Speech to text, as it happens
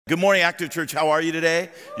Good morning, Active Church. How are you today?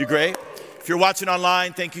 You great? If you're watching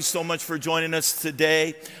online, thank you so much for joining us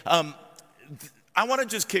today. I want to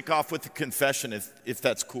just kick off with a confession, if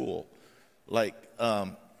that's cool. I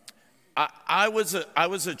was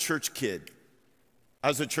a church kid. I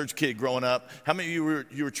was a church kid growing up. How many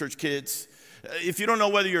of you were church kids? If you don't know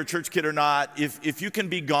whether you're a church kid or not, if you can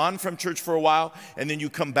be gone from church for a while and then you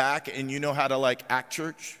come back and you know how to act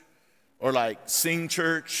church or sing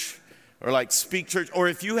church or speak church, or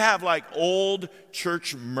if you have old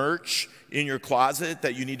church merch in your closet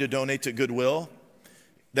that you need to donate to Goodwill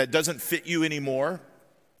that doesn't fit you anymore,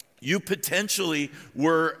 you potentially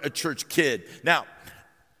were a church kid. Now,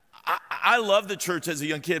 I loved the church as a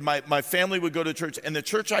young kid. My family would go to church, and the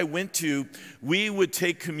church I went to, we would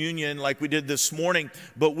take communion like we did this morning,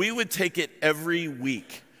 but we would take it every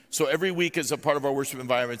week. So every week as a part of our worship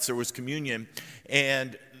environments, there was communion.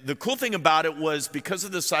 And the cool thing about it was because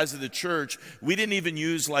of the size of the church, we didn't even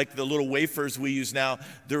use the little wafers we use now.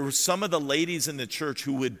 There were some of the ladies in the church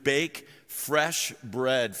who would bake fresh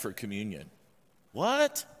bread for communion.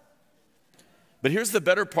 What? But here's the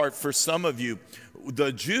better part for some of you.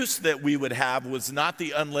 The juice that we would have was not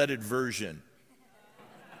the unleaded version,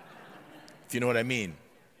 if you know what I mean.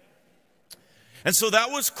 And so that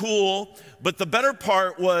was cool, but the better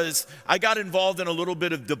part was I got involved in a little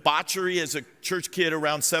bit of debauchery as a church kid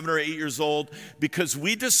around 7 or 8 years old because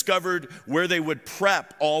we discovered where they would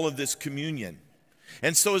prep all of this communion.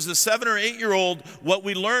 And so as a 7 or 8 year old, what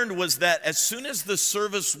we learned was that as soon as the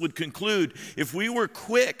service would conclude, if we were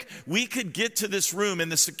quick, we could get to this room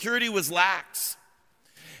and the security was lax.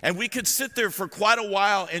 And we could sit there for quite a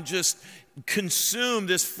while and just consume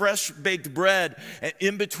this fresh baked bread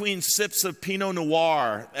in between sips of Pinot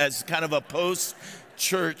Noir as kind of a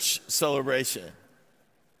post-church celebration.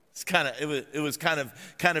 It was kind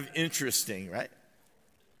of interesting, right?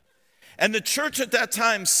 And the church at that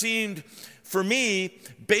time seemed, for me,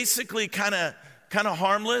 basically kind of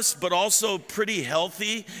harmless, but also pretty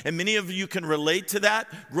healthy. And many of you can relate to that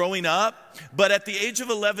growing up. But at the age of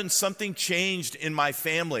 11, something changed in my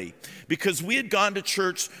family because we had gone to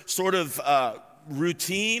church sort of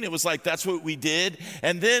routine. It was that's what we did.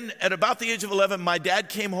 And then at about the age of 11, my dad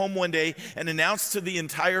came home one day and announced to the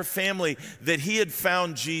entire family that he had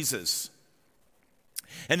found Jesus.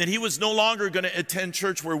 And that he was no longer going to attend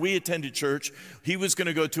church where we attended church. He was going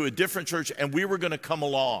to go to a different church and we were going to come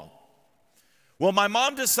along. Well, my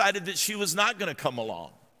mom decided that she was not going to come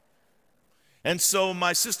along. And so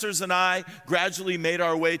my sisters and I gradually made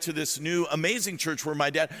our way to this new amazing church where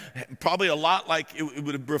my dad, probably a lot it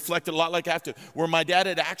would have reflected a lot like after, where my dad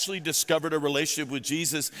had actually discovered a relationship with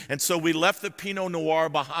Jesus. And so we left the Pinot Noir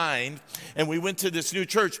behind and we went to this new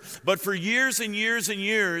church. But for years and years and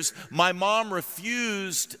years, my mom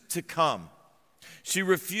refused to come. She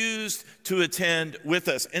refused to attend with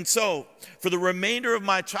us. And so for the remainder of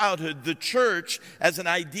my childhood, the church as an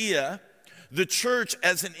idea, the church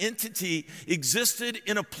as an entity existed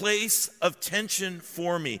in a place of tension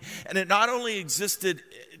for me. And it not only existed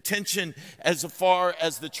tension as far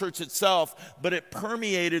as the church itself, but it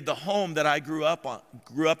permeated the home that I grew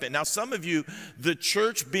up in. Now, some of you, the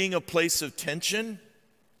church being a place of tension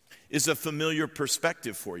is a familiar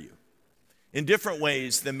perspective for you in different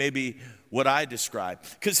ways than maybe what I describe.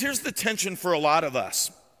 Because here's the tension for a lot of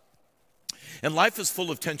us. And life is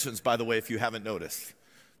full of tensions, by the way, if you haven't noticed.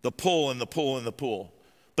 The pull and the pull and the pull.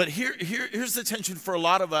 But here's the tension for a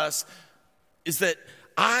lot of us is that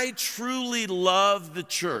I truly love the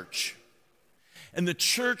church. And the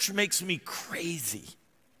church makes me crazy.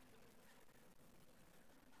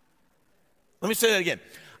 Let me say that again.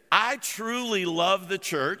 I truly love the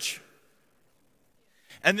church.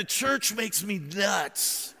 And the church makes me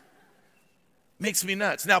nuts. Makes me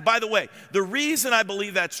nuts. Now, by the way, the reason I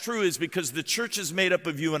believe that's true is because the church is made up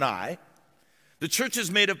of you and I. The church is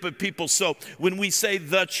made up of people. So when we say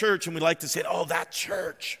the church, and we like to say, oh, that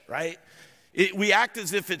church, right? We act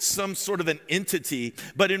as if it's some sort of an entity,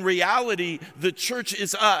 but in reality, the church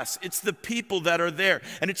is us. It's the people that are there.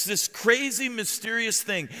 And it's this crazy, mysterious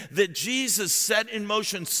thing that Jesus set in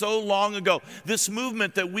motion so long ago, this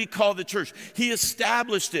movement that we call the church. He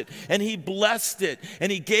established it, and he blessed it,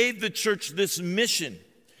 and he gave the church this mission.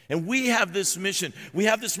 And we have this mission. We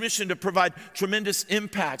have this mission to provide tremendous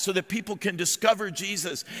impact so that people can discover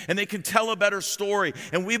Jesus and they can tell a better story.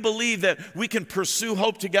 And we believe that we can pursue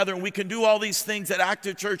hope together and we can do all these things at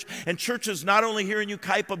Active Church. And churches not only here in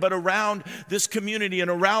Yucaipa, but around this community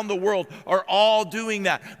and around the world are all doing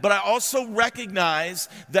that. But I also recognize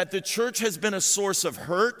that the church has been a source of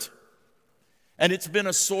hurt And it's been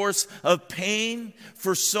a source of pain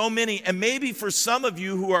for so many. And maybe for some of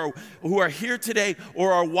you who are here today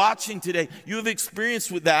or are watching today, you have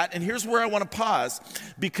experienced with that. And here's where I want to pause,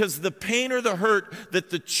 because the pain or the hurt that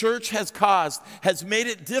the church has caused has made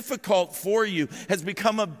it difficult for you, has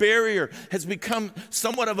become a barrier, has become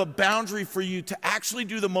somewhat of a boundary for you to actually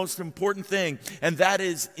do the most important thing, and that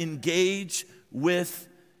is engage with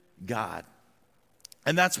God.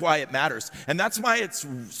 And that's why it matters. And that's why it's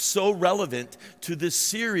so relevant to this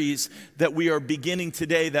series that we are beginning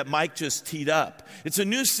today that Mike just teed up. It's a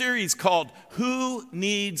new series called Who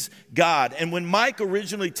Needs God? And when Mike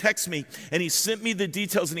originally texted me and he sent me the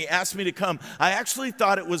details and he asked me to come, I actually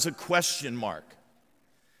thought it was a question mark.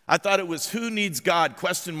 I thought it was who needs God,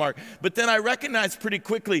 question mark. But then I recognized pretty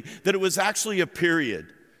quickly that it was actually a period.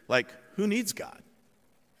 Like, who needs God?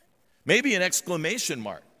 Maybe an exclamation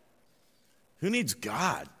mark. Who needs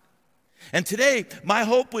God? And today, my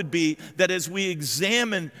hope would be that as we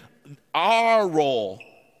examine our role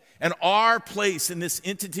and our place in this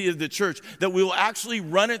entity of the church, that we will actually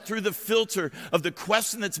run it through the filter of the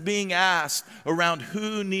question that's being asked around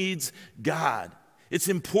who needs God. It's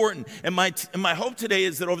important. And my hope today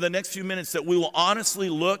is that over the next few minutes that we will honestly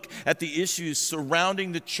look at the issues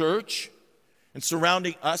surrounding the church and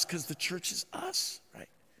surrounding us, because the church is us, right?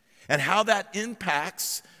 And how that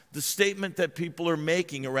impacts the statement that people are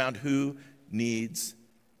making around who needs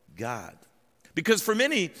God. Because for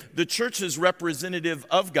many, the church is representative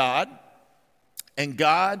of God, and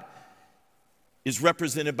God is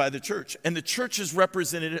represented by the church. And the church is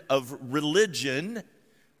representative of religion,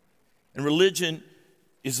 and religion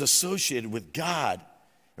is associated with God.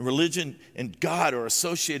 And religion and God are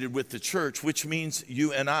associated with the church, which means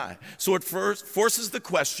you and I. So it first forces the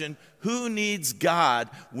question, who needs God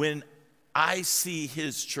when I see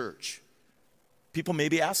his church? People may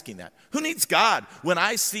be asking that. Who needs God when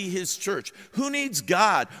I see his church? Who needs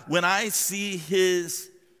God when I see his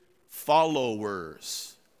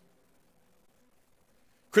followers?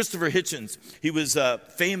 Christopher Hitchens, he was a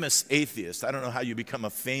famous atheist. I don't know how you become a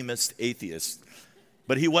famous atheist,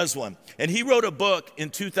 but he was one. And he wrote a book in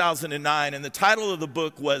 2009, and the title of the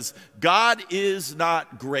book was God Is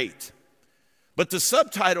Not Great. But the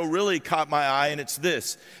subtitle really caught my eye, and it's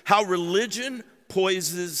this: How Religion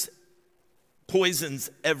Poisons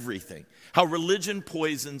Everything. How religion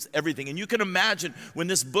poisons everything. And you can imagine when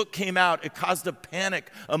this book came out, it caused a panic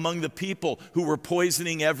among the people who were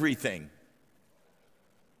poisoning everything.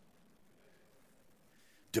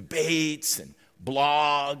 Debates and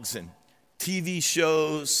blogs and TV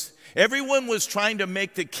shows. Everyone was trying to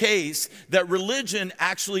make the case that religion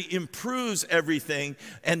actually improves everything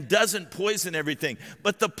and doesn't poison everything.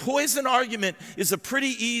 But the poison argument is a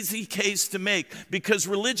pretty easy case to make, because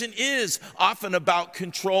religion is often about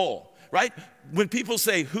control, right? When people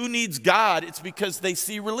say, who needs God? It's because they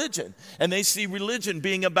see religion. And they see religion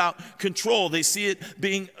being about control. They see it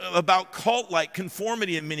being about cult-like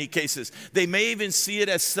conformity in many cases. They may even see it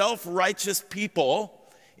as self-righteous people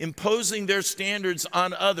imposing their standards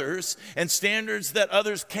on others, and standards that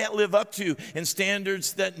others can't live up to, and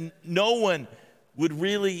standards that no one would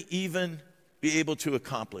really even be able to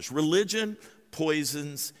accomplish. Religion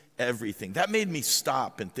poisons everything. That made me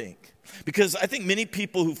stop and think. Because I think many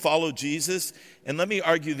people who follow Jesus, and let me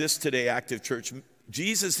argue this today, Active Church,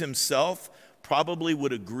 Jesus himself probably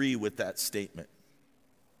would agree with that statement.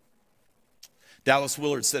 Dallas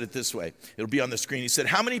Willard said it this way. It'll be on the screen. He said,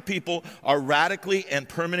 how many people are radically and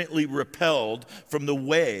permanently repelled from the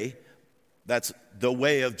way, that's the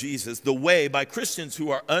way of Jesus, the way by Christians who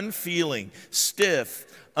are unfeeling, stiff,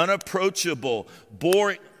 unapproachable,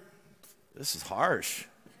 boring. This is harsh,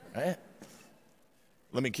 right?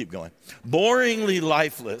 Let me keep going. Boringly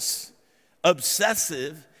lifeless,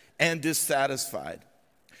 obsessive, and dissatisfied.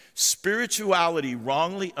 Spirituality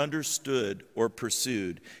wrongly understood or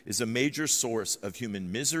pursued is a major source of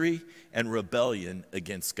human misery and rebellion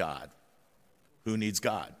against God. Who needs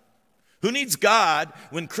God? Who needs God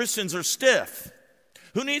when Christians are stiff?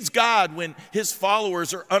 Who needs God when his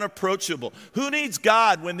followers are unapproachable? Who needs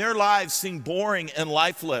God when their lives seem boring and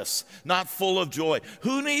lifeless, not full of joy?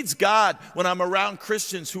 Who needs God when I'm around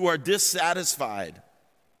Christians who are dissatisfied?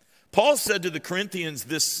 Paul said to the Corinthians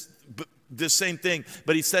this same thing,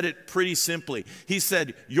 but he said it pretty simply. He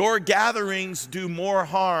said, your gatherings do more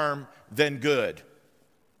harm than good.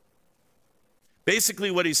 Basically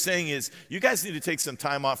what he's saying is, you guys need to take some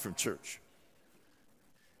time off from church.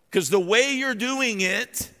 Because the way you're doing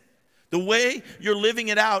it, the way you're living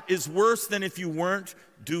it out is worse than if you weren't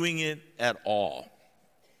doing it at all.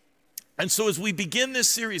 And so as we begin this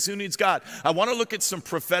series, Who Needs God? I want to look at some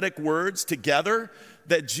prophetic words together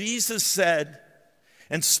that Jesus said.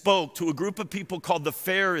 and spoke to a group of people called the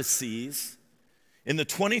Pharisees in the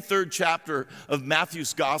 23rd chapter of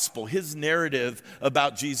Matthew's gospel, his narrative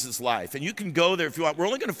about Jesus' life. And you can go there if you want. We're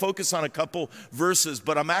only going to focus on a couple verses,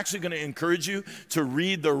 but I'm actually going to encourage you to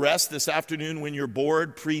read the rest this afternoon when you're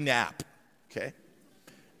bored, pre-nap, okay?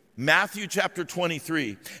 Matthew chapter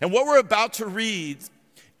 23. And what we're about to read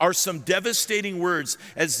are some devastating words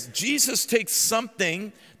as Jesus takes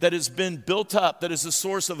something that has been built up, that is a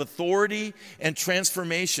source of authority and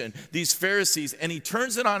transformation, these Pharisees, and he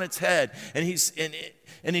turns it on its head, and he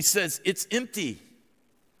says, it's empty,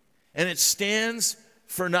 and it stands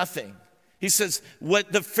for nothing. He says,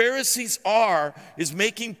 what the Pharisees are is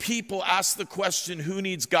making people ask the question, who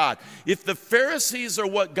needs God? If the Pharisees are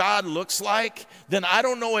what God looks like, then I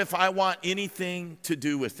don't know if I want anything to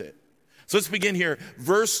do with it. So let's begin here.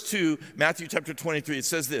 Verse 2, Matthew chapter 23, it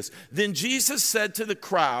says this. Then Jesus said to the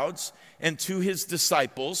crowds and to his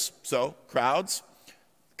disciples, so crowds,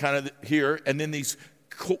 kind of here, and then these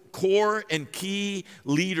core and key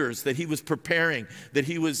leaders that he was preparing, that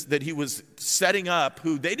he was setting up,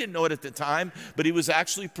 who they didn't know it at the time, but he was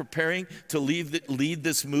actually preparing to lead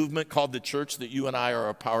this movement called the church that you and I are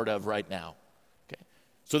a part of right now. Okay.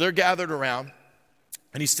 So they're gathered around.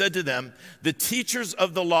 And he said to them, the teachers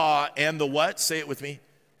of the law and the what? Say it with me.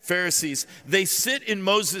 Pharisees. They sit in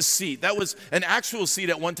Moses' seat. That was an actual seat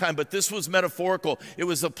at one time, but this was metaphorical. It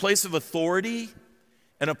was a place of authority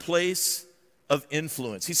and a place of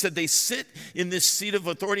influence. He said they sit in this seat of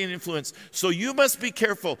authority and influence. So you must be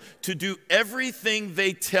careful to do everything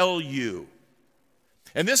they tell you.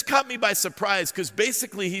 And this caught me by surprise because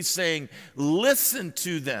basically he's saying, listen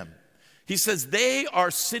to them. He says they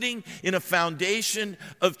are sitting in a foundation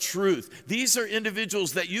of truth. These are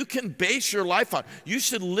individuals that you can base your life on. You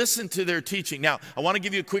should listen to their teaching. Now, I want to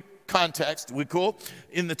give you a quick context. We cool?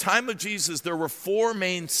 In the time of Jesus, there were four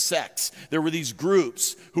main sects. There were these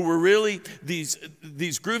groups who were really these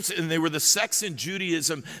groups, and they were the sects in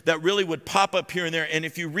Judaism that really would pop up here and there. And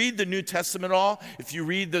if you read the New Testament if you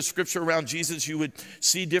read the scripture around Jesus, you would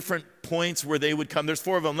see different points where they would come. There's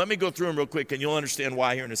four of them. Let me go through them real quick, and you'll understand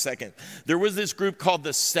why here in a second. There was this group called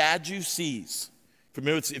the Sadducees.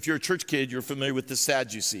 If you're a church kid, you're familiar with the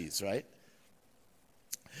Sadducees, right?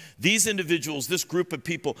 These individuals, this group of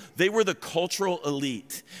people, they were the cultural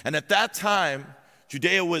elite. And at that time,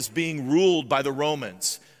 Judea was being ruled by the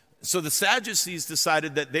Romans. So the Sadducees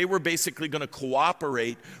decided that they were basically going to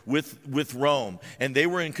cooperate with Rome. And they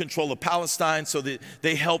were in control of Palestine, so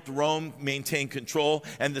they helped Rome maintain control.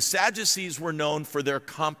 And the Sadducees were known for their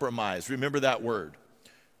compromise. Remember that word.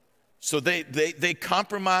 So they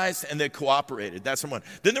compromised and they cooperated. That's one.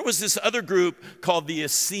 Then there was this other group called the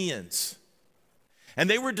Essenes. And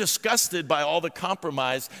they were disgusted by all the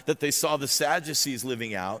compromise that they saw the Sadducees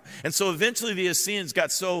living out. And so eventually the Essenes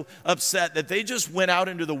got so upset that they just went out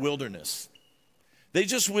into the wilderness. They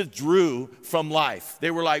just withdrew from life. They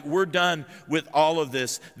were like, we're done with all of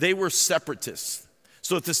this. They were separatists.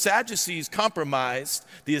 So if the Sadducees compromised,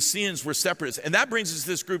 the Essenes were separatists. And that brings us to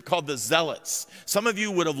this group called the Zealots. Some of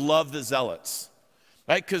you would have loved the Zealots,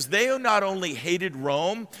 right? Because they not only hated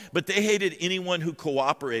Rome, but they hated anyone who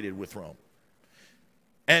cooperated with Rome.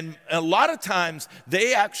 And a lot of times,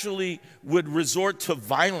 they actually would resort to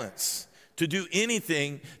violence to do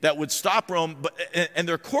anything that would stop Rome. And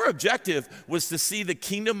their core objective was to see the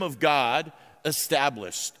kingdom of God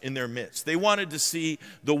established in their midst. They wanted to see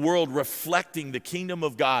the world reflecting the kingdom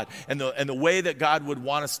of God and the way that God would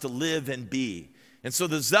want us to live and be. And so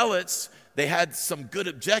the Zealots, they had some good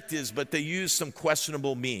objectives, but they used some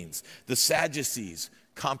questionable means. The Sadducees,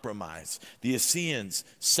 compromise. The Essenes,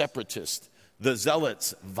 separatist. The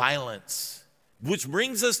Zealots, violence. Which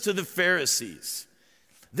brings us to the Pharisees.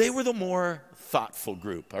 They were the more thoughtful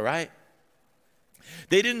group, all right?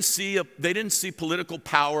 They didn't see political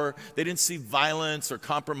power. They didn't see violence or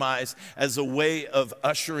compromise as a way of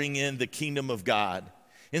ushering in the kingdom of God.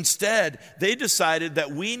 Instead, they decided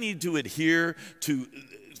that we need to adhere to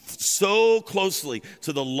so closely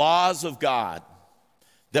to the laws of God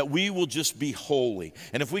that we will just be holy.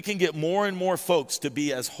 And if we can get more and more folks to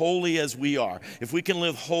be as holy as we are, if we can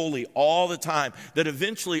live holy all the time, that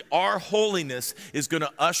eventually our holiness is going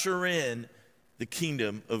to usher in the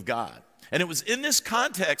kingdom of God. And it was in this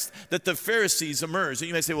context that the Pharisees emerged. And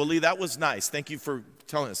you may say, well, Lee, that was nice. Thank you for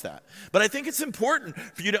telling us that. But I think it's important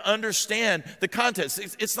for you to understand the context.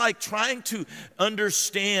 It's like trying to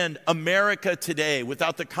understand America today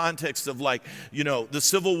without the context of like, the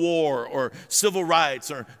Civil War or civil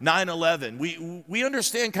rights or 9/11. We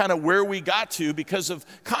understand kind of where we got to because of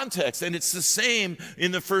context. And it's the same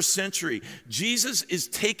in the first century. Jesus is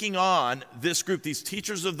taking on this group, these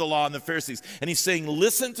teachers of the law and the Pharisees. And he's saying,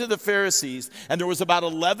 listen to the Pharisees. And there was about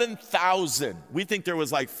 11,000. We think there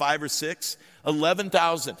was like 5 or 6.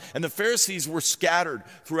 11,000. And the Pharisees were scattered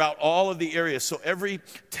throughout all of the areas. So every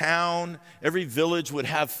town, every village would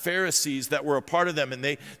have Pharisees that were a part of them, and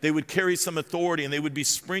they would carry some authority, and they would be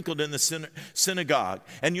sprinkled in the synagogue.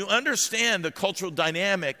 And you understand the cultural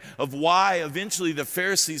dynamic of why eventually the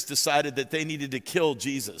Pharisees decided that they needed to kill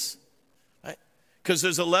Jesus. Because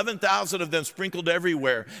there's 11,000 of them sprinkled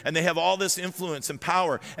everywhere, and they have all this influence and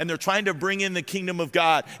power, and they're trying to bring in the kingdom of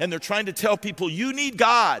God, and they're trying to tell people, you need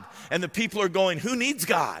God. And the people are going, who needs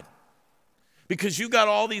God? Because you got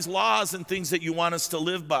all these laws and things that you want us to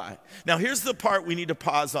live by. Now, here's the part we need to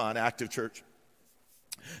pause on, Active Church.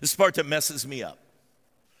 This part that messes me up.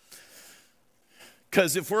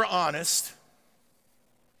 Because if we're honest,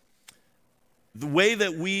 the way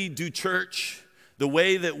that we do church, the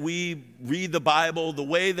way that we read the Bible, the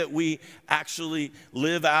way that we actually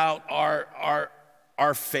live out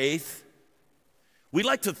our faith, we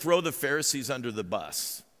like to throw the Pharisees under the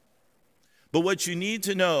bus. But what you need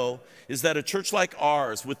to know is that a church like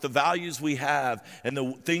ours, with the values we have and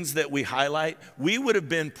the things that we highlight, we would have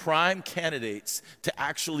been prime candidates to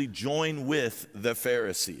actually join with the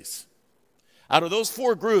Pharisees. Out of those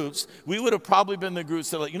 4 groups, we would have probably been the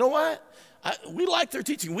groups that are like, you know what? We like their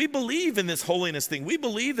teaching. We believe in this holiness thing. We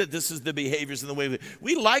believe that this is the behaviors and the way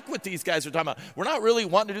we like what these guys are talking about. We're not really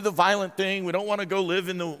wanting to do the violent thing. We don't want to go live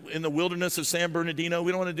in the wilderness of San Bernardino.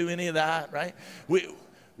 We don't want to do any of that, right?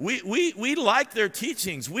 We like their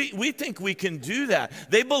teachings. We think we can do that.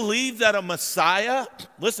 They believe that a Messiah,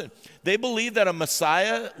 listen, they believe that a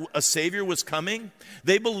Messiah, a Savior was coming.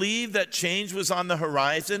 They believed that change was on the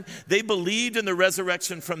horizon. They believed in the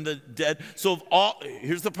resurrection from the dead. So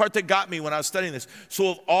here's the part that got me when I was studying this. So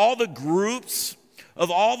of all the groups, of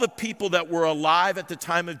all the people that were alive at the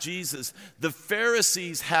time of Jesus, the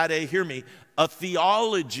Pharisees had a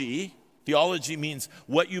theology. Theology means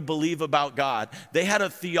what you believe about God. They had a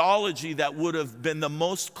theology that would have been the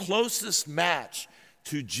most closest match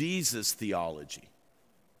to Jesus' theology.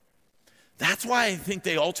 That's why I think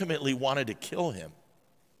they ultimately wanted to kill him.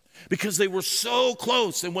 Because they were so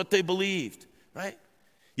close in what they believed, right?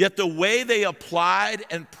 Yet the way they applied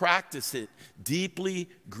and practiced it deeply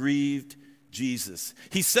grieved Jesus.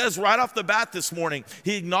 He says right off the bat this morning,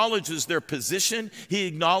 he acknowledges their position, he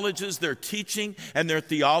acknowledges their teaching and their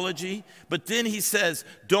theology, but then he says,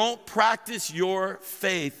 don't practice your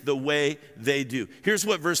faith the way they do. Here's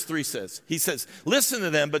what verse 3 says. He says, listen to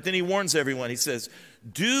them, but then he warns everyone. He says,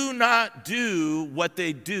 do not do what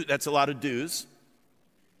they do. That's a lot of do's.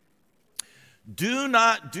 Do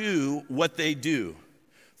not do what they do.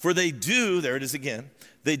 For they do, there it is again,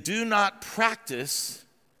 they do not practice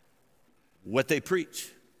what they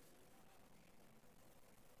preach.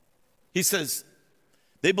 He says,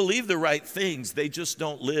 they believe the right things, they just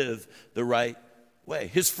don't live the right way.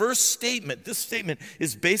 His first statement, this statement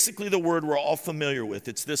is basically the word we're all familiar with.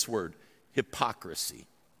 It's this word, hypocrisy.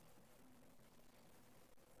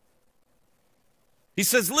 He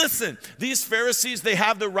says, listen, these Pharisees, they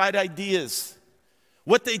have the right ideas.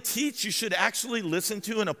 What they teach, you should actually listen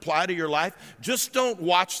to and apply to your life. Just don't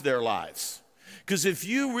watch their lives. Because if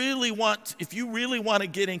you really want to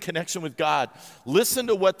get in connection with God, listen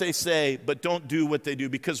to what they say, but don't do what they do.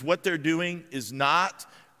 Because what they're doing is not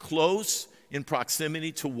close in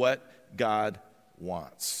proximity to what God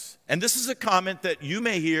wants. And this is a comment that you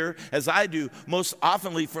may hear, as I do, most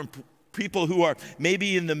oftenly from people who are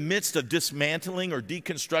maybe in the midst of dismantling or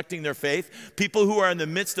deconstructing their faith, people who are in the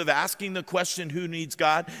midst of asking the question, who needs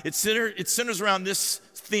God? It centers around this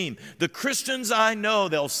theme. The Christians I know,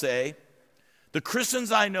 they'll say, the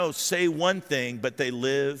Christians I know say one thing, but they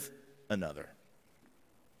live another.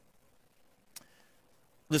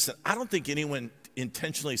 Listen, I don't think anyone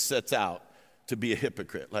intentionally sets out to be a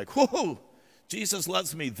hypocrite. Like, whoa, Jesus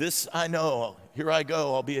loves me. This I know. Here I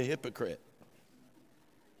go. I'll be a hypocrite.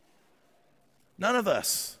 None of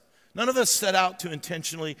us set out to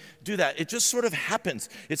intentionally do that. It just sort of happens.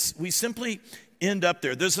 We simply end up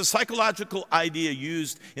there. There's a psychological idea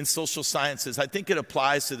used in social sciences. I think it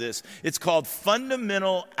applies to this. It's called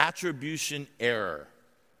fundamental attribution error.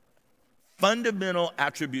 Fundamental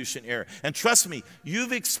attribution error. And trust me,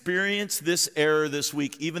 you've experienced this error this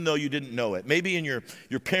week, even though you didn't know it. Maybe in your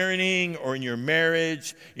parenting or in your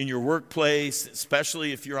marriage, in your workplace,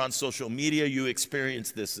 especially if you're on social media, you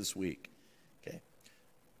experienced this week. Okay.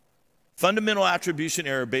 Fundamental attribution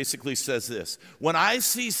error basically says this. When I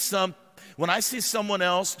see someone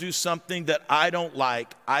else do something that I don't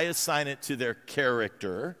like, I assign it to their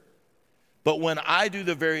character. But when I do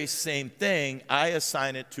the very same thing, I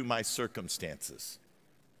assign it to my circumstances.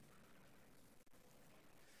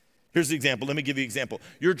 Here's the example. Let me give you an example.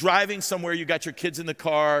 You're driving somewhere, you got your kids in the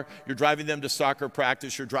car, you're driving them to soccer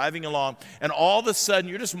practice, you're driving along, and all of a sudden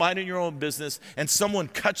you're just minding your own business and someone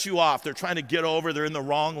cuts you off. They're trying to get over, they're in the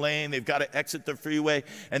wrong lane, they've got to exit the freeway,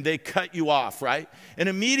 and they cut you off, right? And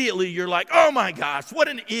immediately you're like, oh my gosh, what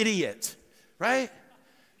an idiot, right?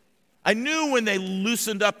 I knew when they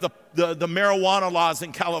loosened up the marijuana laws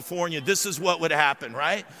in California, this is what would happen,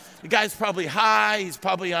 right? The guy's probably high,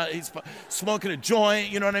 he's smoking a joint,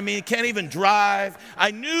 you know what I mean? He can't even drive. I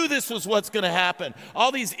knew this was what's going to happen.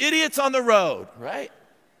 All these idiots on the road, right?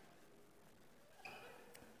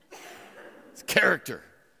 It's character.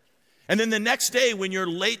 And then the next day when you're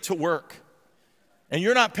late to work and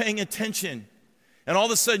you're not paying attention, and all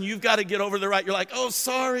of a sudden, you've got to get over the right. You're like, oh,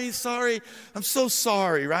 sorry. I'm so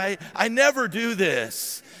sorry, right? I never do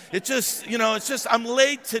this. It's just, I'm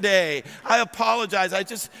late today. I apologize. I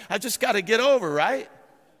just got to get over, right?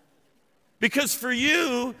 Because for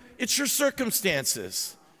you, it's your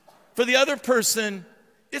circumstances. For the other person,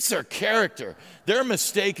 it's their character. Their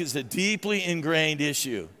mistake is a deeply ingrained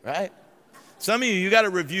issue, right? Some of you got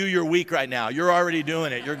to review your week right now. You're already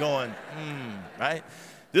doing it. You're going, right?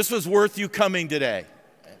 This was worth you coming today.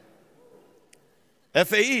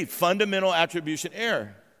 FAE, fundamental attribution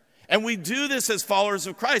error. And we do this as followers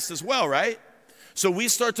of Christ as well, right? So we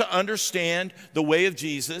start to understand the way of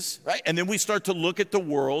Jesus, right? And then we start to look at the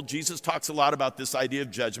world. Jesus talks a lot about this idea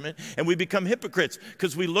of judgment. And we become hypocrites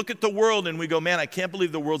because we look at the world and we go, man, I can't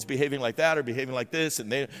believe the world's behaving like that or behaving like this. And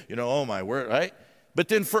they, oh my word, right? But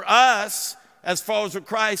then for us, as followers of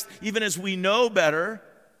Christ, even as we know better,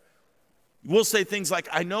 we'll say things like,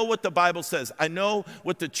 I know what the Bible says. I know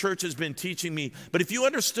what the church has been teaching me. But if you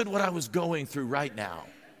understood what I was going through right now,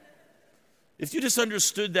 if you just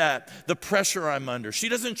understood that, the pressure I'm under, she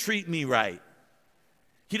doesn't treat me right.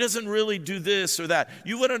 He doesn't really do this or that.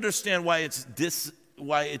 You would understand why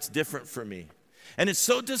it's different for me. And it's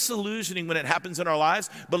so disillusioning when it happens in our lives,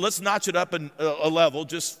 but let's notch it up a level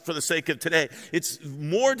just for the sake of today. It's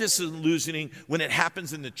more disillusioning when it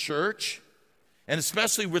happens in the church, and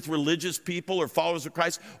especially with religious people or followers of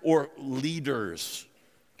Christ or leaders,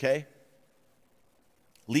 okay?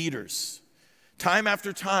 Leaders. Time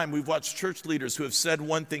after time, we've watched church leaders who have said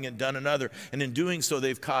one thing and done another, and in doing so,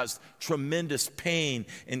 they've caused tremendous pain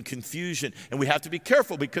and confusion. And we have to be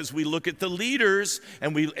careful because we look at the leaders,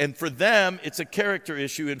 and for them, it's a character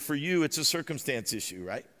issue, and for you, it's a circumstance issue,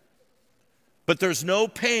 right? But there's no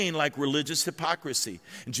pain like religious hypocrisy.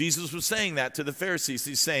 And Jesus was saying that to the Pharisees.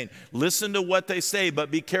 He's saying, listen to what they say,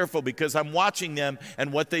 but be careful because I'm watching them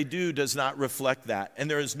and what they do does not reflect that. And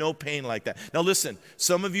there is no pain like that. Now listen,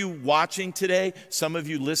 some of you watching today, some of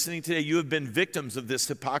you listening today, you have been victims of this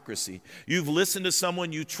hypocrisy. You've listened to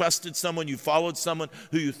someone, you trusted someone, you followed someone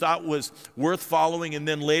who you thought was worth following, and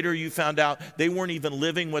then later you found out they weren't even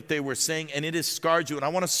living what they were saying, and it has scarred you. And I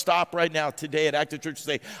want to stop right now today at Active Church and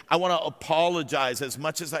say, I want to apologize as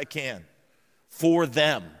much as I can for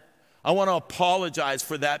them. I want to apologize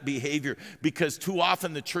for that behavior because too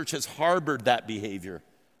often the church has harbored that behavior.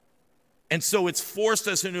 And so it's forced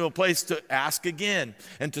us into a place to ask again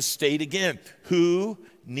and to state again, who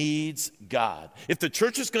needs God? If the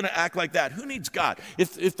church is going to act like that, who needs God?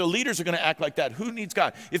 If the leaders are going to act like that, who needs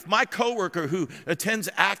God? If my coworker who attends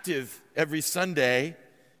Active every Sunday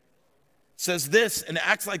says this and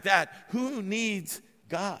acts like that, who needs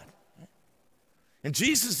God? And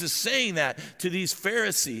Jesus is saying that to these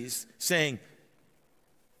Pharisees, saying,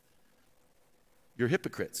 you're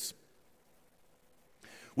hypocrites.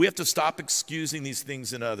 We have to stop excusing these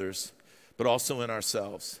things in others, but also in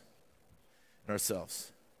ourselves.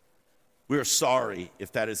 We are sorry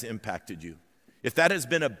if that has impacted you. If that has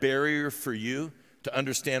been a barrier for you to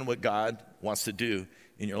understand what God wants to do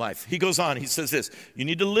in your life. He goes on, he says this, you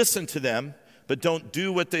need to listen to them, but don't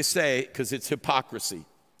do what they say because it's hypocrisy.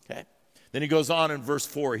 Okay? Then he goes on in verse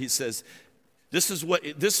 4. He says, this is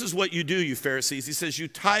what you do, you Pharisees. He says, you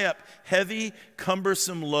tie up heavy,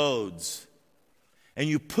 cumbersome loads, and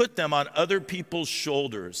you put them on other people's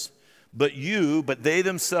shoulders. But they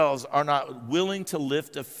themselves are not willing to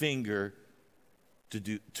lift a finger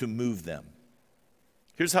to move them.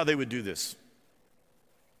 Here's how they would do this.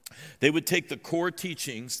 They would take the core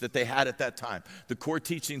teachings that they had at that time, the core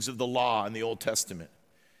teachings of the law in the Old Testament.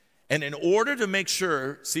 And in order to make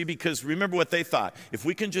sure, see, because remember what they thought, if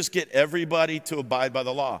we can just get everybody to abide by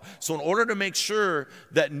the law. So in order to make sure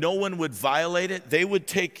that no one would violate it, they would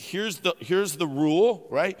take, here's the rule,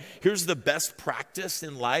 right? Here's the best practice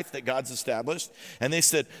in life that God's established. And they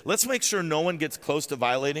said, let's make sure no one gets close to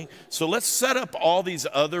violating. So let's set up all these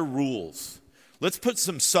other rules. Let's put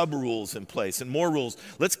some sub-rules in place and more rules.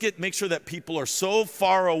 Let's make sure that people are so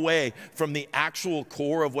far away from the actual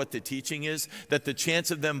core of what the teaching is that the chance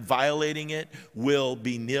of them violating it will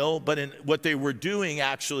be nil. But what they were doing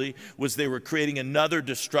actually was they were creating another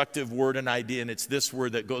destructive word and idea, and it's this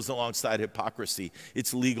word that goes alongside hypocrisy.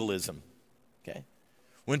 It's legalism, okay?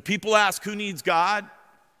 When people ask who needs God,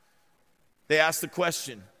 they ask the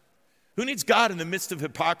question, who needs God in the midst of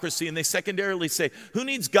hypocrisy? And they secondarily say, who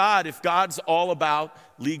needs God if God's all about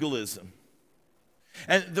legalism?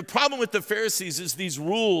 And the problem with the Pharisees is these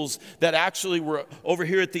rules that actually were over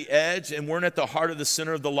here at the edge and weren't at the heart of the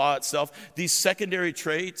center of the law itself, these secondary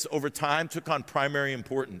traits over time took on primary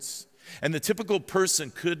importance. And the typical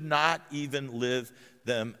person could not even live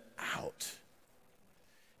them out.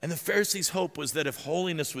 And the Pharisees' hope was that if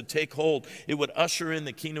holiness would take hold, it would usher in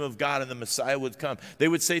the kingdom of God and the Messiah would come. They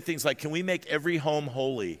would say things like, can we make every home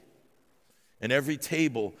holy and every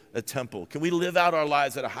table a temple? Can we live out our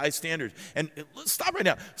lives at a high standard? And let's stop right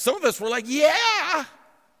now. Some of us were like, yeah.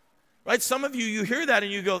 Right? Some of you, you hear that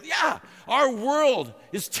and you go, yeah, our world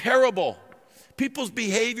is terrible. People's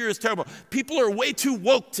behavior is terrible. People are way too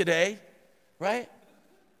woke today, right?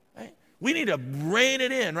 We need to rein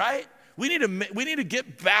it in, right? We need to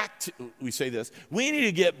get back to, we say this, we need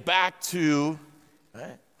to get back to,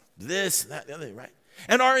 right, this, that, the other, right?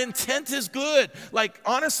 And our intent is good. Like,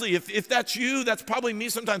 honestly, if that's you, that's probably me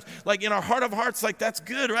sometimes. Like, in our heart of hearts, like, that's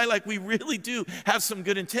good, right? Like, we really do have some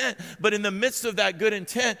good intent. But in the midst of that good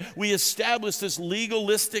intent, we establish this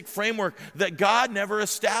legalistic framework that God never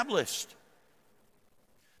established,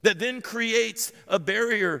 that then creates a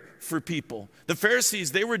barrier for people. The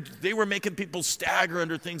Pharisees, they were making people stagger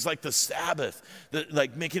under things like the Sabbath,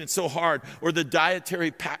 like making it so hard, or the dietary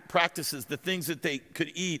practices, the things that they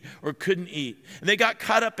could eat or couldn't eat. And they got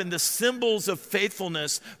caught up in the symbols of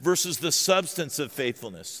faithfulness versus the substance of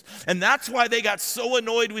faithfulness. And that's why they got so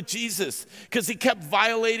annoyed with Jesus, because he kept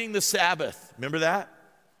violating the Sabbath. Remember that?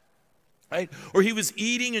 Right? Or he was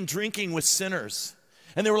eating and drinking with sinners.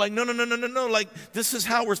 And they were like, no, like, this is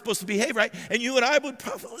how we're supposed to behave, right? And you and I would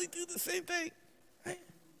probably do the same thing, right?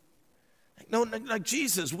 No, like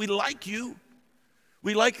Jesus, we like you.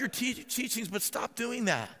 We like your teachings, but stop doing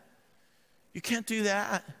that. You can't do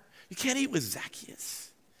that. You can't eat with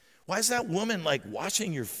Zacchaeus. Why is that woman, like,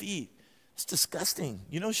 washing your feet? It's disgusting.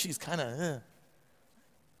 You know she's kind of, You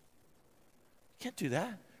can't do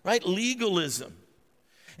that, right? Legalism.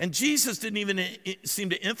 And Jesus didn't even seem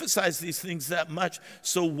to emphasize these things that much.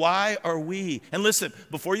 So why are we? And listen,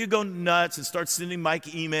 before you go nuts and start sending Mike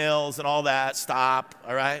emails and all that, stop,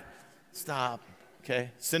 all right? Stop,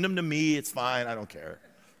 okay? Send them to me, it's fine, I don't care,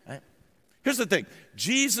 right? Here's the thing.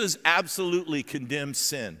 Jesus absolutely condemns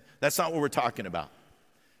sin. That's not what we're talking about,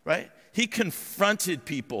 right? He confronted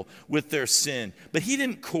people with their sin, but he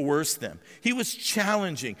didn't coerce them. He was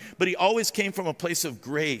challenging, but he always came from a place of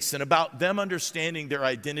grace and about them understanding their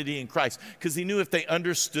identity in Christ, because he knew if they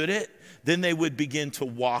understood it, then they would begin to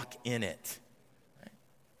walk in it. Right?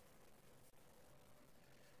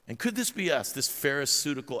 And could this be us, this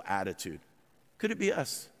Pharisaical attitude? Could it be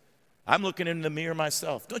us? I'm looking in the mirror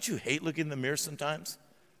myself. Don't you hate looking in the mirror sometimes?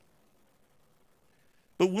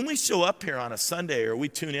 But when we show up here on a Sunday or we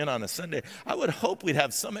tune in on a Sunday, I would hope we'd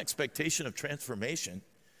have some expectation of transformation,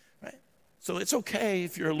 right? So it's okay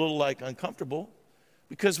if you're a little like uncomfortable,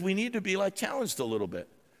 because we need to be like challenged a little bit.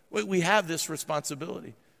 We have this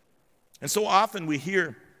responsibility. And so often we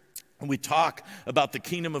hear and we talk about the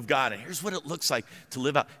kingdom of God, and here's what it looks like to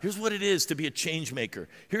live out. Here's what it is to be a change maker.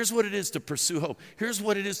 Here's what it is to pursue hope. Here's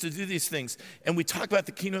what it is to do these things. And we talk about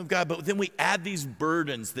the kingdom of God, but then we add these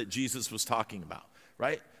burdens that Jesus was talking about.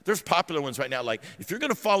 Right? There's popular ones right now, like, if you're going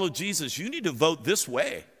to follow Jesus, you need to vote this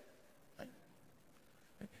way. Right?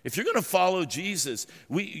 If you're going to follow Jesus,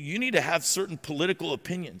 you need to have certain political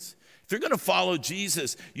opinions. If you're going to follow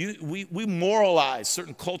Jesus, we moralize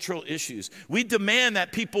certain cultural issues. We demand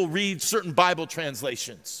that people read certain Bible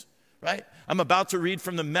translations. Right? I'm about to read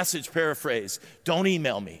from the Message paraphrase. Don't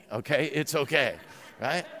email me, okay? It's okay.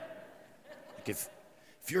 Right? Like if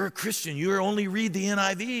you're a Christian, you only read the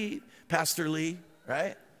NIV, Pastor Lee.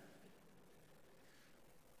 Right?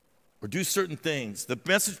 or do certain things. The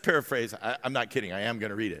Message paraphrase, I'm not kidding, I am going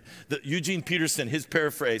to read it. Eugene Peterson, his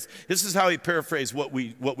paraphrase, this is how he paraphrased what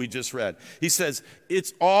we just read. He says,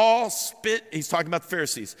 it's all spit, he's talking about the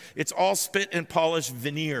Pharisees, it's all spit and polished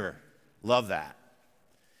veneer. Love that.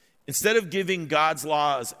 Instead of giving God's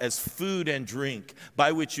laws as food and drink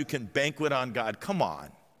by which you can banquet on God, come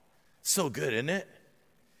on, so good, isn't it?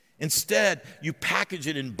 Instead, you package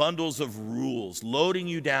it in bundles of rules, loading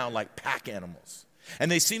you down like pack animals. And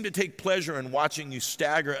they seem to take pleasure in watching you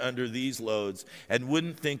stagger under these loads and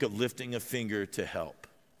wouldn't think of lifting a finger to help.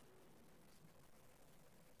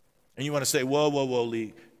 And you want to say, whoa,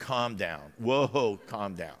 Lee, calm down. Whoa,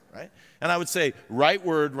 calm down, right? And I would say, right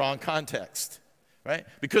word, wrong context, right?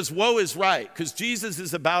 Because woe is right, because Jesus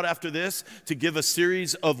is about after this to give a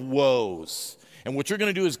series of woes. And what you're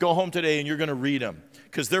going to do is go home today and you're going to read them,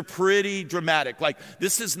 because they're pretty dramatic. Like,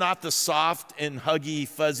 this is not the soft and huggy,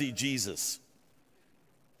 fuzzy Jesus.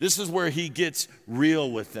 This is where he gets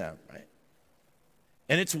real with them, right?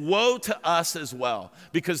 And it's woe to us as well,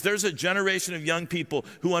 because there's a generation of young people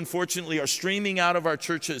who unfortunately are streaming out of our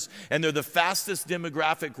churches, and they're the fastest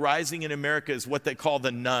demographic rising in America is what they call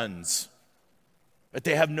the nuns. But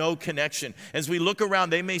they have no connection. As we look around,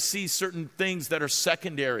 they may see certain things that are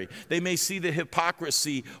secondary. They may see the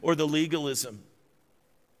hypocrisy or the legalism.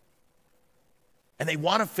 And they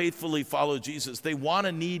want to faithfully follow Jesus. They want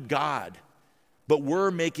to need God. But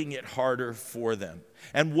we're making it harder for them.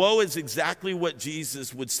 And woe is exactly what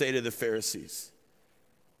Jesus would say to the Pharisees.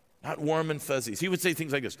 Not warm and fuzzies. He would say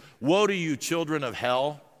things like this: woe to you, children of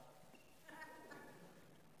hell.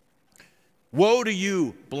 Woe to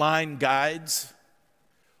you, blind guides.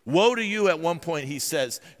 Woe to you, at one point he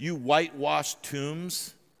says, you whitewashed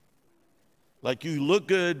tombs. Like, you look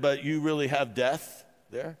good, but you really have death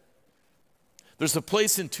there. There's a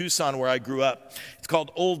place in Tucson where I grew up. It's called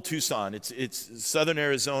Old Tucson. It's southern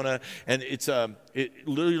Arizona, and it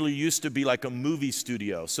literally used to be like a movie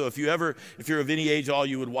studio. So if you're of any age at all,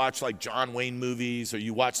 you would watch like John Wayne movies, or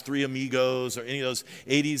you watch Three Amigos, or any of those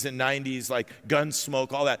 80s and 90s, like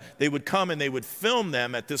Gunsmoke, all that. They would come and they would film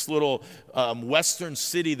them at this little western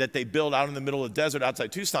city that they built out in the middle of the desert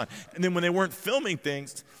outside Tucson. And then when they weren't filming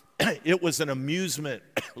things, it was an amusement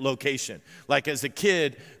location. Like, as a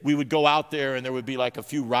kid, we would go out there and there would be like a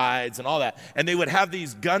few rides and all that. And they would have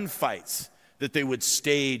these gunfights that they would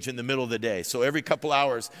stage in the middle of the day. So every couple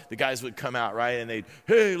hours, the guys would come out, right? And they'd,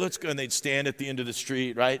 hey, let's go. And they'd stand at the end of the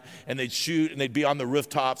street, right? And they'd shoot, and they'd be on the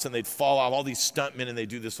rooftops, and they'd fall off, all these stuntmen, and they'd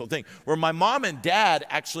do this whole thing. Where my mom and dad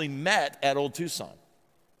actually met at Old Tucson.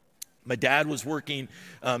 My dad was working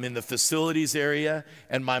in the facilities area,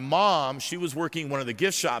 and my mom, she was working one of the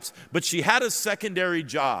gift shops, but she had a secondary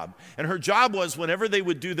job. And her job was, whenever they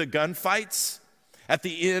would do the gunfights, at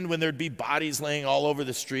the end when there'd be bodies laying all over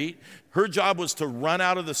the street, her job was to run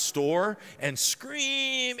out of the store and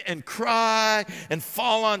scream and cry and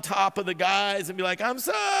fall on top of the guys and be like, I'm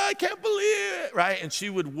sorry, I can't believe it, right? And she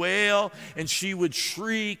would wail and she would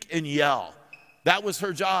shriek and yell. That was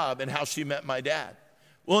her job, and how she met my dad.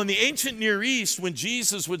 Well, in the ancient Near East, when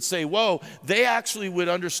Jesus would say, whoa, they actually would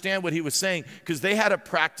understand what he was saying, because they had a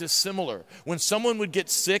practice similar. When someone would get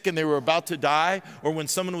sick and they were about to die, or when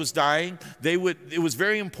someone was dying, it was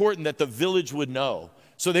very important that the village would know.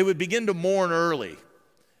 So they would begin to mourn early,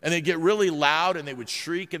 and they'd get really loud, and they would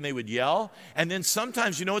shriek, and they would yell. And then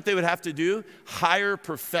sometimes, you know what they would have to do? Hire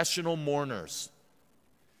professional mourners.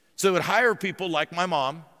 So they would hire people like my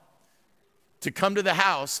mom to come to the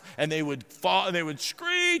house, and they would fall, and they would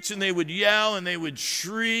screech, and they would yell, and they would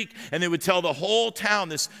shriek, and they would tell the whole town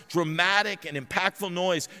this dramatic and impactful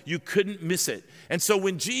noise. You couldn't miss it. And so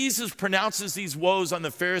when Jesus pronounces these woes on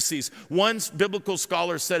the Pharisees, one biblical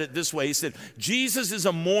scholar said it this way. He said, Jesus is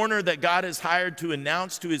a mourner that God has hired to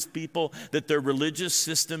announce to his people that their religious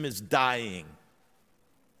system is dying.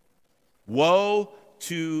 Woe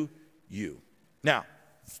to you. Now,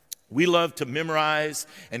 we love to memorize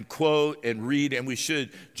and quote and read, and we should.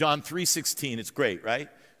 John 3:16, it's great, right?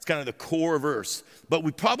 It's kind of the core verse. But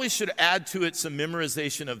we probably should add to it some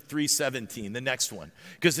memorization of 3:17, the next one.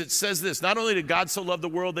 Because it says this: not only did God so love the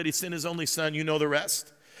world that he sent his only son, you know the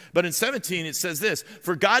rest. But in 17 it says this: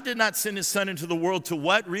 for God did not send his son into the world to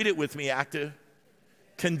what? Read it with me, active.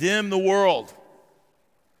 Condemn the world,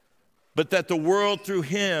 but that the world through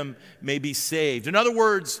him may be saved. In other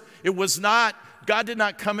words, God did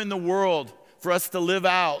not come in the world for us to live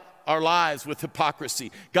out our lives with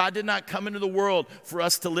hypocrisy. God did not come into the world for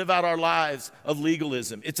us to live out our lives of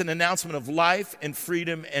legalism. It's an announcement of life and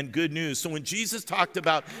freedom and good news. So when Jesus talked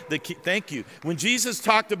about when Jesus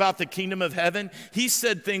talked about the kingdom of heaven, he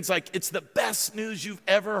said things like, it's the best news you've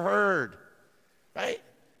ever heard, right?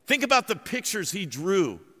 Think about the pictures he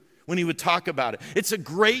drew when he would talk about it. It's a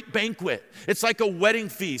great banquet. It's like a wedding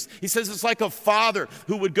feast. He says it's like a father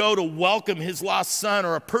who would go to welcome his lost son,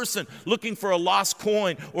 or a person looking for a lost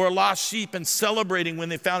coin or a lost sheep and celebrating when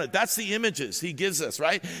they found it. That's the images he gives us,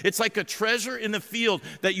 right? It's like a treasure in the field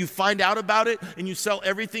that you find out about it and you sell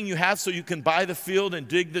everything you have so you can buy the field and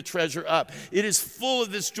dig the treasure up. It is full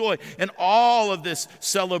of this joy and all of this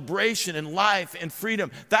celebration and life and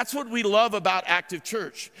freedom. That's what we love about Active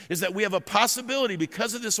Church, is that we have a possibility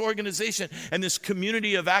because of this organization and this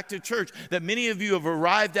community of Active Church that many of you have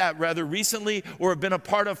arrived at rather recently or have been a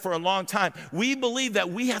part of for a long time. We believe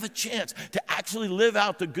that we have a chance to actually live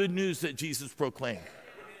out the good news that Jesus proclaimed.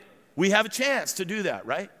 We have a chance to do that,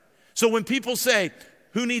 right? So when people say,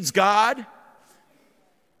 who needs God?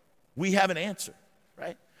 We have an answer,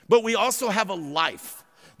 right? But we also have a life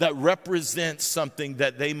that represents something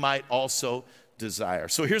that they might also desire.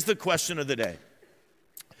 So here's the question of the day.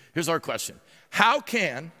 Here's our question. How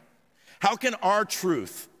can our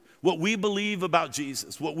truth, what we believe about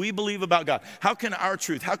Jesus, what we believe about God, how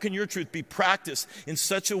can your truth be practiced in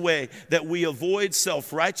such a way that we avoid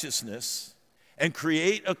self-righteousness and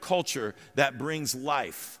create a culture that brings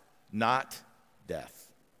life, not death?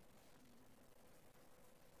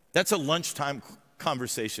 That's a lunchtime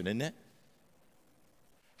conversation, isn't it?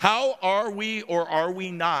 How are we or are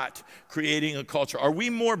we not creating a culture? Are we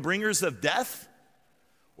more bringers of death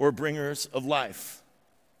or bringers of life?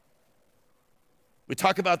 We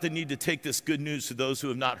talk about the need to take this good news to those who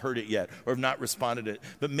have not heard it yet or have not responded to it.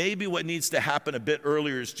 But maybe what needs to happen a bit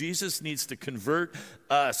earlier is Jesus needs to convert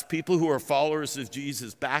us, people who are followers of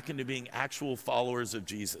Jesus, back into being actual followers of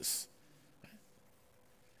Jesus.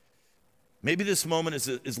 Maybe this moment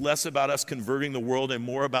is less about us converting the world and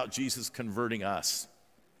more about Jesus converting us.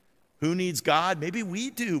 Who needs God? Maybe we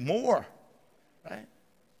do more, right?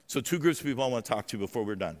 So 2 groups of people I want to talk to before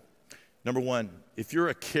we're done. Number one, if you're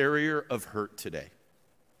a carrier of hurt today,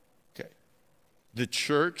 okay, the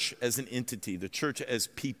church as an entity, the church as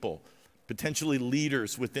people, potentially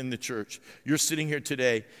leaders within the church, you're sitting here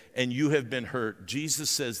today and you have been hurt. Jesus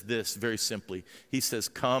says this very simply. He says,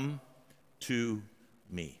 come to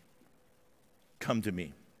me. Come to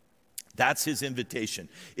me. That's his invitation.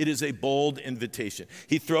 It is a bold invitation.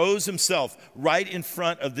 He throws himself right in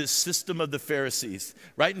front of this system of the Pharisees,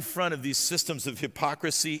 right in front of these systems of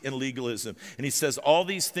hypocrisy and legalism. And he says, all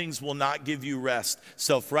these things will not give you rest.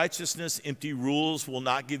 Self-righteousness, empty rules will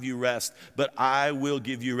not give you rest, but I will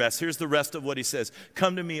give you rest. Here's the rest of what he says.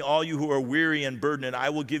 Come to me, all you who are weary and burdened, and I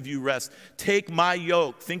will give you rest. Take my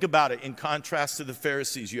yoke. Think about it in contrast to the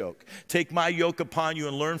Pharisees' yoke. Take my yoke upon you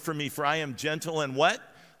and learn from me, for I am gentle and what?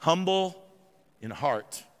 Humble in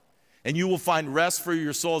heart, and you will find rest for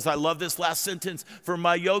your souls. I love this last sentence. For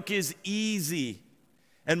my yoke is easy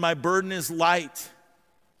and my burden is light.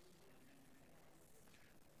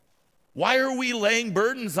 Why are we laying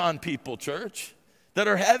burdens on people, church, that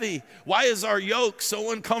are heavy? Why is our yoke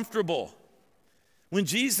so uncomfortable? When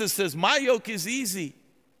Jesus says, my yoke is easy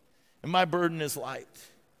and my burden is light.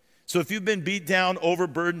 So if you've been beat down,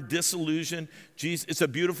 overburdened, disillusioned, Jesus, it's a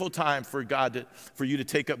beautiful time for you to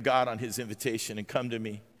take up God on his invitation and come to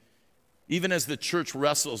me. Even as the church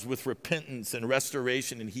wrestles with repentance and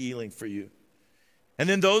restoration and healing for you. And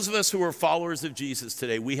then those of us who are followers of Jesus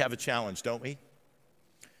today, we have a challenge, don't we?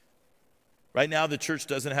 Right now, the church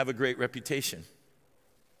doesn't have a great reputation,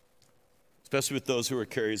 especially with those who are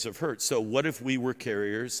carriers of hurt. So what if we were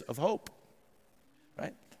carriers of hope?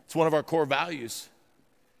 Right? It's one of our core values.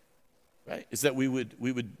 Right? Is that we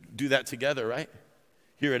would do that together, right?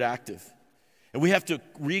 Here at Active. And we have to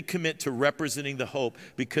recommit to representing the hope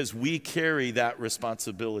because we carry that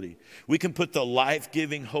responsibility. We can put the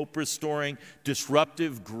life-giving, hope-restoring,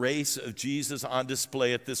 disruptive grace of Jesus on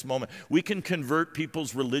display at this moment. We can convert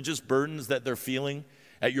people's religious burdens that they're feeling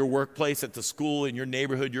at your workplace, at the school, in your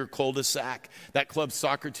neighborhood, your cul-de-sac, that club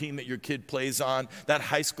soccer team that your kid plays on, that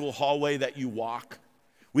high school hallway that you walk.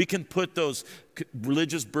 We can put those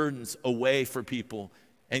religious burdens away for people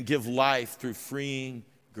and give life through freeing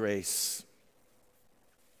grace.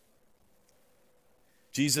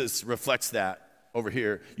 Jesus reflects that over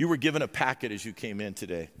here. You were given a packet as you came in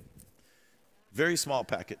today. Very small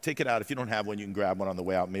packet. Take it out. If you don't have one, you can grab one on the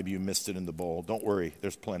way out. Maybe you missed it in the bowl. Don't worry,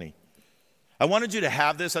 there's plenty. I wanted you to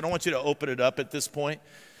have this. I don't want you to open it up at this point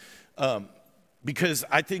because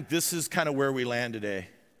I think this is kind of where we land today,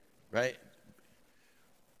 right?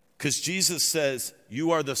 Because Jesus says,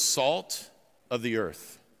 you are the salt of the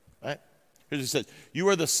earth, right? Here's what he says, you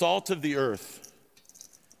are the salt of the earth.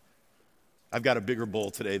 I've got a bigger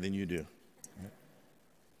bowl today than you do. He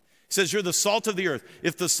says, you're the salt of the earth.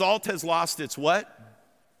 If the salt has lost its what?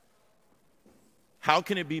 How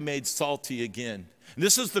can it be made salty again? And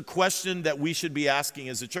this is the question that we should be asking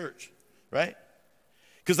as a church, right?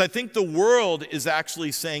 Because I think the world is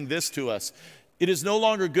actually saying this to us. It is no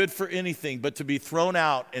longer good for anything but to be thrown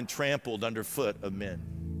out and trampled underfoot of men.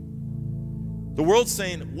 The world's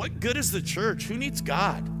saying, what good is the church? Who needs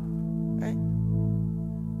God? Right?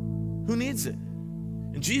 Who needs it?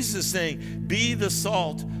 And Jesus is saying, be the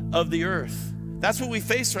salt of the earth. That's what we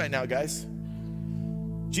face right now, guys.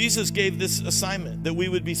 Jesus gave this assignment, that we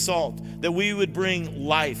would be salt, that we would bring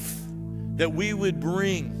life, that we would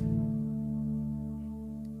bring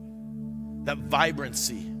that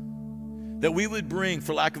vibrancy, that we would bring,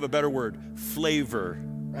 for lack of a better word, flavor,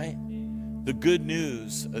 right? The good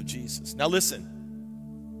news of Jesus. Now listen,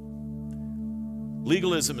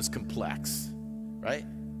 legalism is complex, right?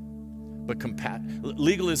 But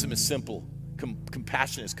legalism is simple.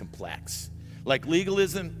 Compassion is complex. Like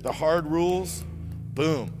legalism, the hard rules,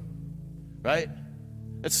 boom, right?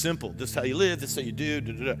 That's simple. This is how you live. This is how you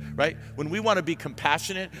do, right? When we want to be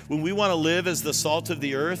compassionate, when we want to live as the salt of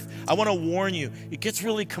the earth, I want to warn you, it gets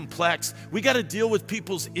really complex. We got to deal with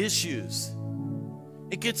people's issues.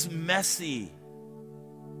 It gets messy.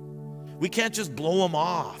 We can't just blow them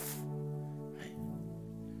off. Right?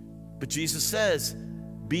 But Jesus says,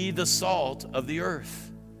 be the salt of the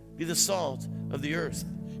earth. Be the salt of the earth.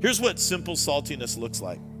 Here's what simple saltiness looks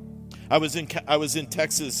like. I was in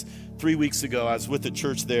Texas 3 weeks ago. I was with the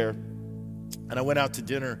church there, and I went out to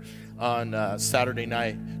dinner on Saturday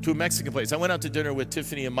night to a Mexican place. I went out to dinner with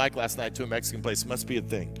Tiffany and Mike last night to a Mexican place. It must be a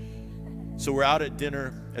thing. So we're out at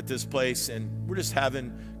dinner at this place, and we're just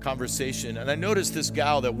having conversation. And I noticed this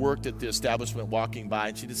gal that worked at the establishment walking by,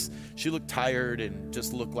 and she looked tired and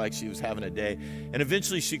just looked like she was having a day. And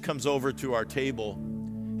eventually she comes over to our table,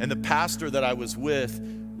 and the pastor that I was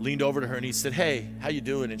with leaned over to her and he said, hey, how you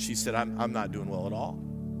doing? And she said, I'm not doing well at all.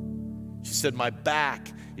 She said, my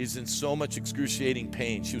back is in so much excruciating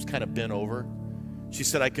pain. She was kind of bent over. She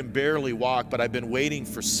said, I can barely walk, but I've been waiting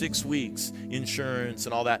for 6 weeks, insurance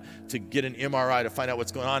and all that, to get an MRI to find out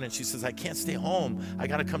what's going on. And she says, I can't stay home. I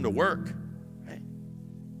got to come to work. Right?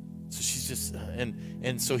 So she's just,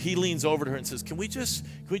 and so he leans over to her and says, can we just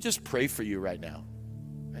pray for you right now?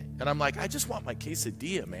 Right? And I'm like, I just want my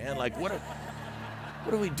quesadilla, man. Like, what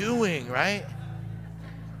are we doing, right?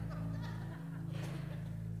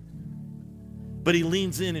 But he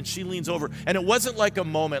leans in and she leans over. And it wasn't like a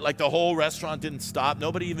moment, like the whole restaurant didn't stop.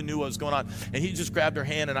 Nobody even knew what was going on. And he just grabbed her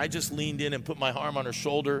hand and I just leaned in and put my arm on her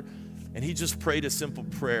shoulder. And he just prayed a simple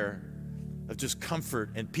prayer of just comfort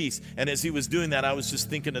and peace. And as he was doing that, I was just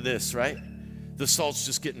thinking of this, right? The salt's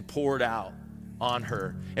just getting poured out on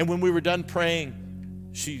her. And when we were done praying,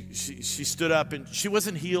 she stood up and she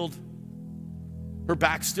wasn't healed. Her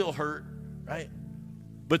back still hurt, right?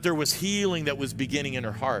 But there was healing that was beginning in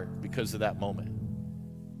her heart because of that moment.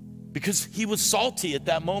 Because he was salty at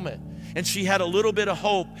that moment. And she had a little bit of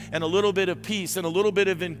hope and a little bit of peace and a little bit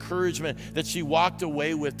of encouragement that she walked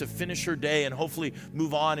away with to finish her day and hopefully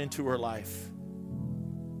move on into her life.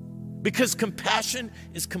 Because compassion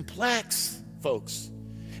is complex, folks.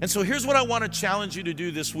 And so here's what I want to challenge you to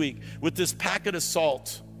do this week with this packet of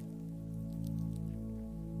salt.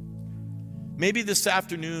 Maybe this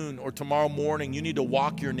afternoon or tomorrow morning, you need to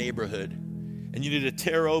walk your neighborhood and you need to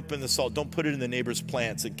tear open the salt. Don't put it in the neighbor's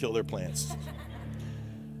plants and kill their plants.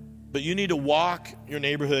 But you need to walk your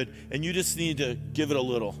neighborhood and you just need to give it a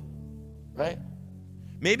little, right?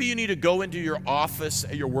 Maybe you need to go into your office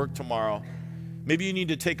at your work tomorrow. Maybe you need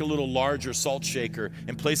to take a little larger salt shaker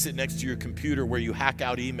and place it next to your computer where you hack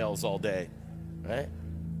out emails all day, right?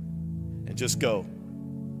 And just go.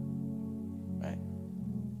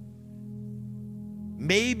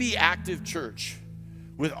 Maybe Active Church,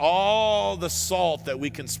 with all the salt that we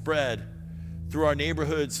can spread through our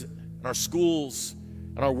neighborhoods and our schools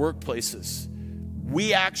and our workplaces,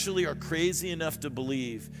 we actually are crazy enough to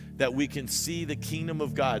believe that we can see the kingdom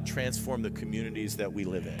of God transform the communities that we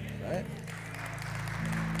live in, right?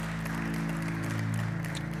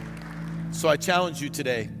 So I challenge you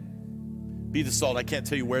today, be the salt. I can't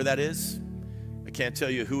tell you where that is. I can't tell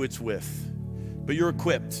you who it's with, but you're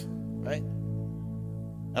equipped, right?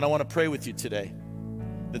 And I want to pray with you today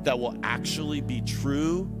that will actually be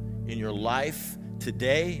true in your life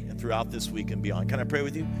today and throughout this week and beyond. Can I pray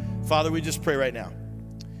with you? Father, we just pray right now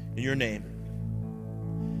in your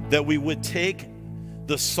name that we would take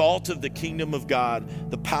the salt of the kingdom of God,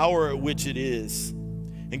 the power at which it is,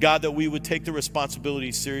 and God, that we would take the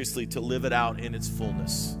responsibility seriously to live it out in its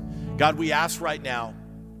fullness. God, we ask right now,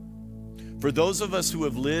 for those of us who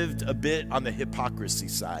have lived a bit on the hypocrisy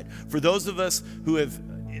side, for those of us who have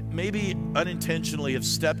maybe unintentionally have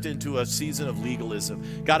stepped into a season of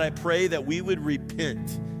legalism. God, I pray that we would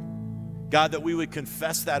repent. God, that we would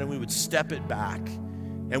confess that and we would step it back.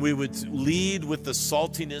 And we would lead with the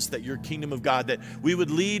saltiness that your kingdom of God, that we would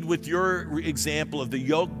lead with your example of the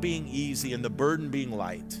yoke being easy and the burden being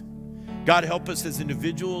light. God, help us as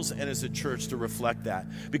individuals and as a church to reflect that,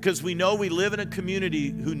 because we know we live in a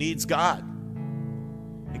community who needs God.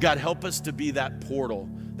 And God, help us to be that portal,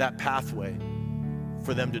 that pathway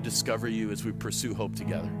for them to discover you as we pursue hope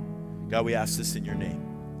together. God, we ask this in your name.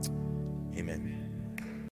 Amen.